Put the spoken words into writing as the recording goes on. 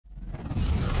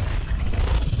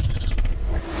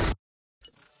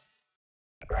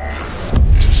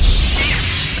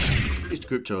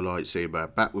Crypto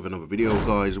Lightsaber back with another video,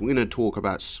 guys. We're going to talk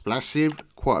about Splassive.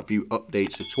 Quite a few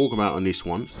updates to talk about on this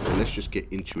one, so let's just get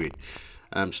into it.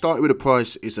 Starting with the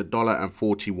price, it's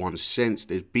 $1.41.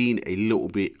 There's been a little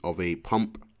bit of a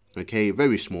pump, okay,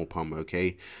 very small pump,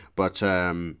 okay, but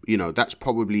you know, that's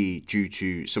probably due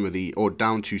to some of the, or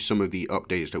down to some of the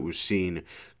updates that we've seen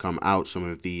come out, some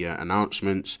of the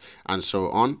announcements and so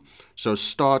on. So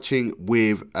starting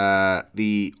with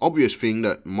the obvious thing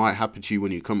that might happen to you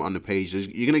when you come on the page is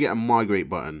you're gonna get a migrate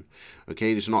button.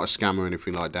 Okay, this is not a scam or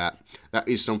anything like that. That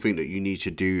is something that you need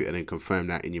to do and then confirm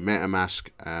that in your MetaMask.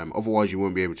 Otherwise, you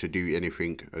won't be able to do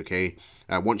anything. Okay,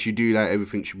 once you do that,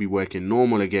 everything should be working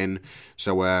normal again.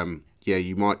 So yeah,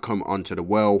 you might come onto the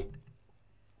well,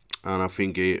 and I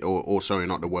think sorry,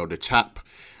 not the well, the tap,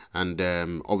 and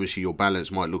obviously your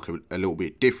balance might look a little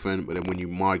bit different, but then when you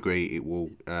migrate, it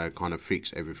will kind of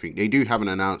fix everything. They do have an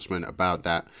announcement about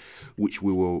that, which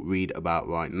we will read about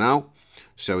right now.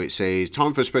 So it says,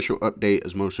 time for a special update.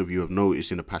 As most of you have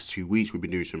noticed, in the past 2 weeks, we've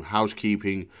been doing some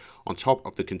housekeeping on top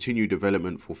of the continued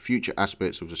development for future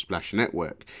aspects of the Splash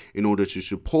network. In order to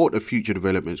support the future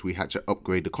developments, we had to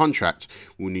upgrade the contract.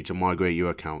 We need to migrate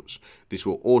your accounts. This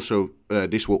will also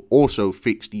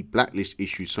fix the blacklist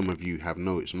issue some of you have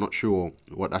noticed. I'm not sure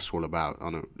what that's all about.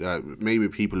 I don't know, maybe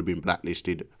people have been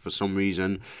blacklisted for some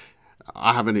reason.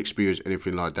 I haven't experienced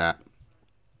anything like that.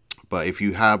 But if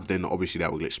you have, then obviously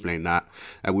that will explain that.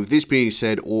 With this being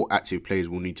said, all active players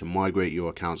will need to migrate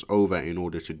your accounts over. In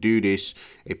order to do this,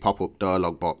 a pop-up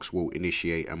dialog box will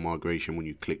initiate a migration when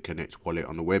you click Connect Wallet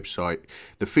on the website.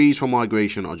 The fees for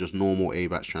migration are just normal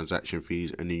AVAX transaction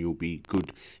fees, and then you'll be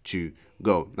good to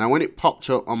go. Now, when it popped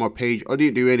up on my page, I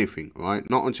didn't do anything, right?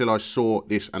 Not until I saw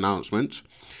this announcement.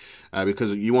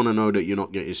 Because you want to know that you're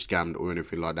not getting scammed or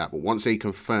anything like that. But once they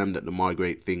confirmed that the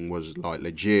migrate thing was like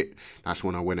legit, that's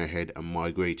when I went ahead and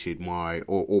migrated my,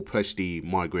 or pressed the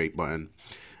migrate button,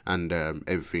 and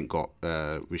everything got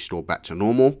restored back to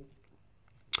normal.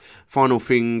 Final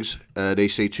things, they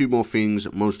say 2 more things.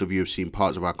 Most of you have seen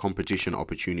parts of our competition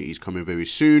opportunities coming very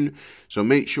soon, so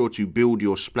make sure to build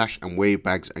your splash and wave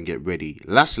bags and get ready.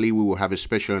 Lastly, we will have a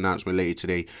special announcement later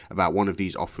today about one of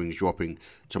these offerings dropping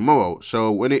tomorrow.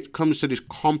 So when it comes to this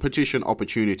competition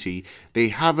opportunity, they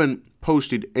haven't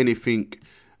posted anything.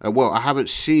 Well, I haven't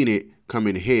seen it come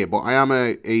in here, but I am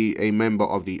a member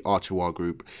of the R2R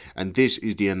group, and this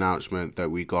is the announcement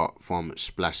that we got from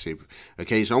Splassive.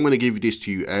 Okay, so I'm going to give this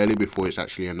to you early before it's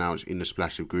actually announced in the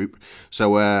Splassive group.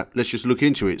 So let's just look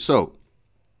into it. So,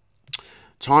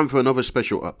 time for another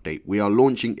special update. We are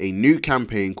launching a new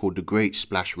campaign called the Great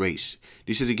Splash Race.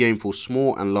 This is a game for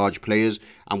small and large players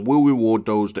and will reward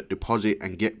those that deposit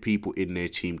and get people in their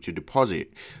team to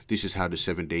deposit. This is how the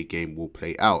 7-day game will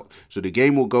play out. So the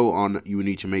game will go on. You will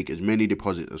need to make as many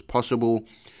deposits as possible.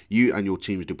 You and your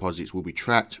team's deposits will be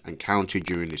tracked and counted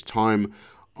during this time.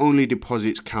 Only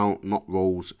deposits count, not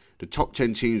rolls. The top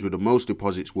 10 teams with the most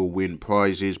deposits will win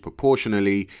prizes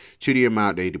proportionally to the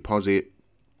amount they deposit.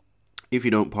 If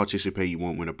you don't participate, you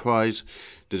won't win a prize.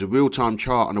 There's a real-time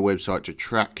chart on the website to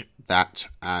track that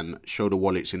and show the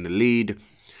wallets in the lead.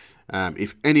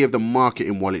 If any of the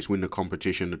marketing wallets win the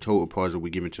competition, the total prize will be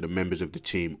given to the members of the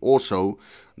team. Also,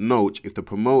 note, if the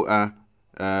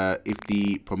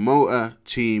promoter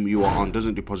team you are on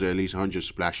doesn't deposit at least 100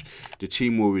 splash, the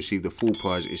team will receive the full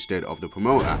prize instead of the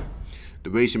promoter. The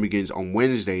racing begins on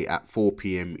Wednesday at 4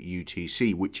 PM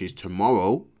UTC, which is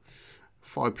tomorrow.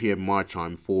 5 PM my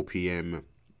time, 4 PM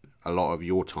a lot of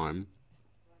your time.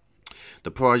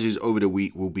 The prizes over the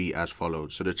week will be as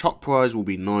follows. So the top prize will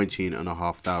be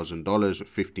 $19,500,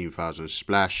 15,000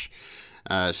 splash.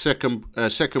 Second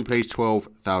place,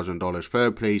 $12,000.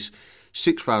 Third place,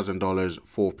 $6,000.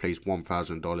 Fourth place,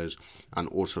 $1,000, and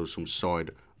also some side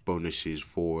bonuses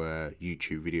for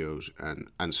YouTube videos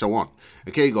and so on.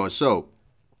 Okay, guys. So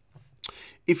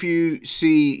if you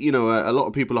see, you know, a lot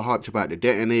of people are hyped about the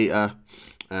detonator.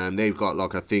 They've got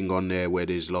like a thing on there where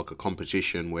there's like a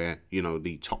competition where, you know,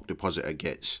 the top depositor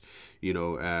gets, you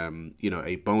know,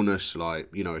 a bonus, like,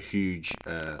 you know, a huge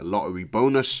lottery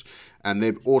bonus. And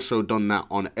they've also done that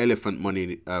on Elephant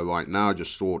Money right now. I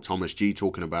just saw Thomas G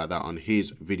talking about that on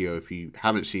his video. If you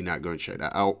haven't seen that, go and check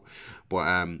that out.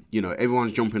 But, you know,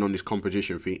 everyone's jumping on this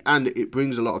competition thing, and it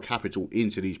brings a lot of capital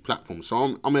into these platforms.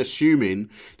 So I'm assuming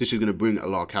this is going to bring a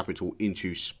lot of capital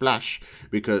into Splash,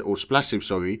 or Splassive,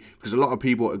 sorry, because a lot of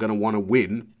people are going to want to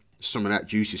win some of that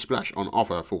juicy splash on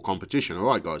offer for competition. All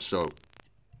right, guys. So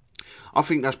I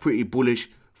think that's pretty bullish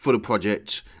for the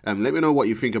project. Let me know what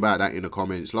you think about that in the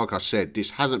comments. Like I said,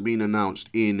 this hasn't been announced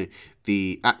in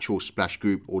the actual Splash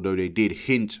group, although they did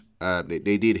hint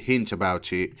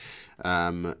about it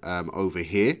over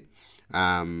here.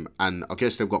 and I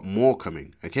guess they've got more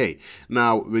coming. Okay,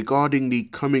 now regarding the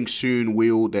coming soon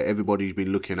wheel that everybody's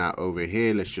been looking at over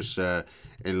here, let's just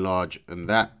enlarge on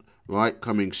that. Right,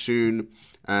 coming soon.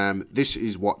 This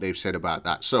is what they've said about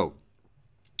that. So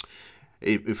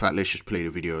in fact, let's just play the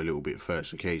video a little bit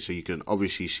first. Okay, so you can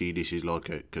obviously see this is like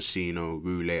a casino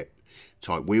roulette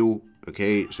type wheel.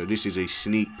 Okay, so this is a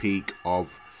sneak peek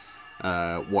of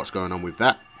what's going on with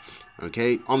that.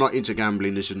 Okay, I'm not into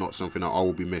gambling. This is not something that I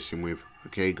will be messing with.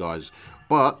 Okay, guys,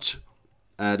 but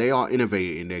they are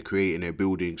innovating, they're creating, they're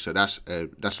building, so that's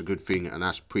a good thing, and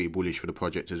that's pretty bullish for the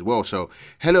project as well. So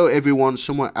hello everyone,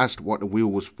 someone asked what the wheel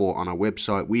was for on our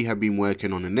website. We have been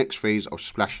working on the next phase of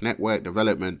Splash network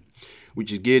development,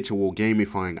 which is geared toward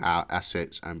gamifying our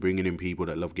assets and bringing in people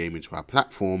that love gaming to our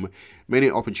platform.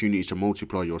 Many opportunities to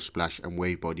multiply your Splash and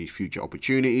Wave by these future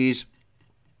opportunities.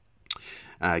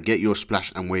 Get your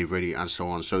Splash and Wave ready, and so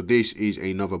on. So this is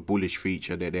another bullish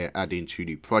feature that they're adding to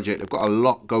the project. They've got a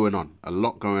lot going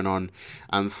on,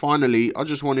 and finally I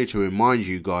just wanted to remind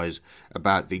you guys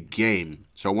about the game.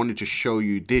 So I wanted to show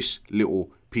you this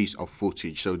little piece of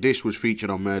footage. So this was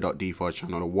featured on Mer.DeFi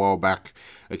channel a while back.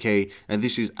 Okay, and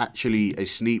this is actually a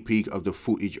sneak peek of the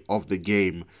footage of the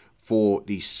game for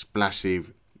the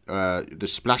Splassive the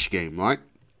Splash game, right?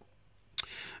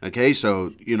 Okay,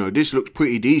 so you know, this looks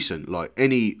pretty decent, like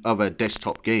any other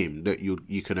desktop game that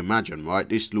you can imagine, right?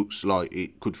 This looks like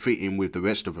it could fit in with the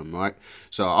rest of them, right?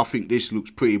 So I think this looks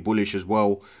pretty bullish as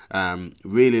well.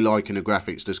 Really liking the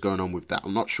graphics that's going on with that.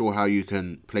 I'm not sure how you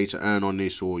can play to earn on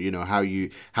this, or you know, how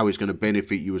it's going to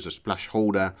benefit you as a Splash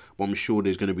holder, but I'm sure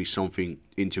there's going to be something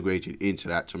integrated into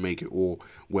that to make it all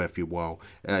worth your while.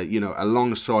 You know,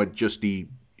 alongside just the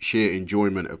sheer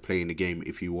enjoyment of playing the game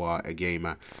if you are a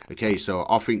gamer. Okay, so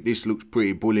I think this looks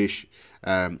pretty bullish.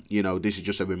 You know, this is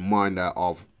just a reminder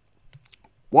of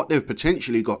what they've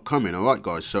potentially got coming. All right,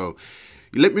 guys, so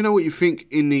let me know what you think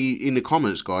in the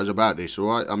comments, guys, about this. All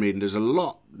right, I mean, there's a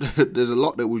lot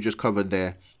that we've just covered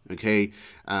there. Okay,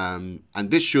 and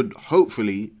this should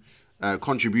hopefully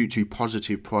contribute to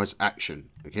positive price action.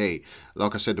 Okay,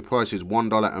 like I said, the price is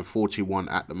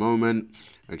 $1.41 at the moment.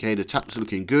 Okay, the tap's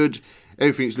looking good.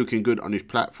 Everything's looking good on this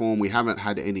platform. We haven't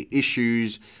had any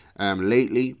issues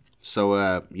lately. So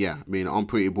yeah, I mean, I'm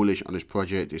pretty bullish on this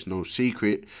project. It's no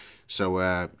secret. So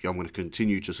yeah, I'm going to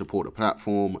continue to support the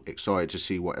platform. Excited to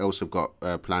see what else they've got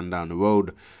planned down the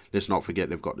road. Let's not forget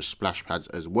they've got the splash pads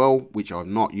as well, which I've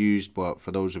not used. But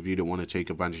for those of you that want to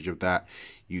take advantage of that,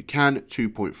 you can.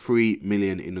 2.3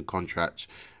 million in the contract.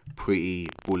 Pretty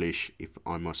bullish, if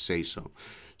I must say so.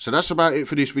 So that's about it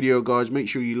for this video, guys. Make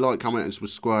sure you like, comment, and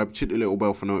subscribe. Hit the little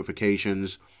bell for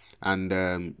notifications.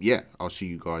 And yeah, I'll see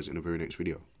you guys in the very next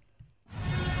video.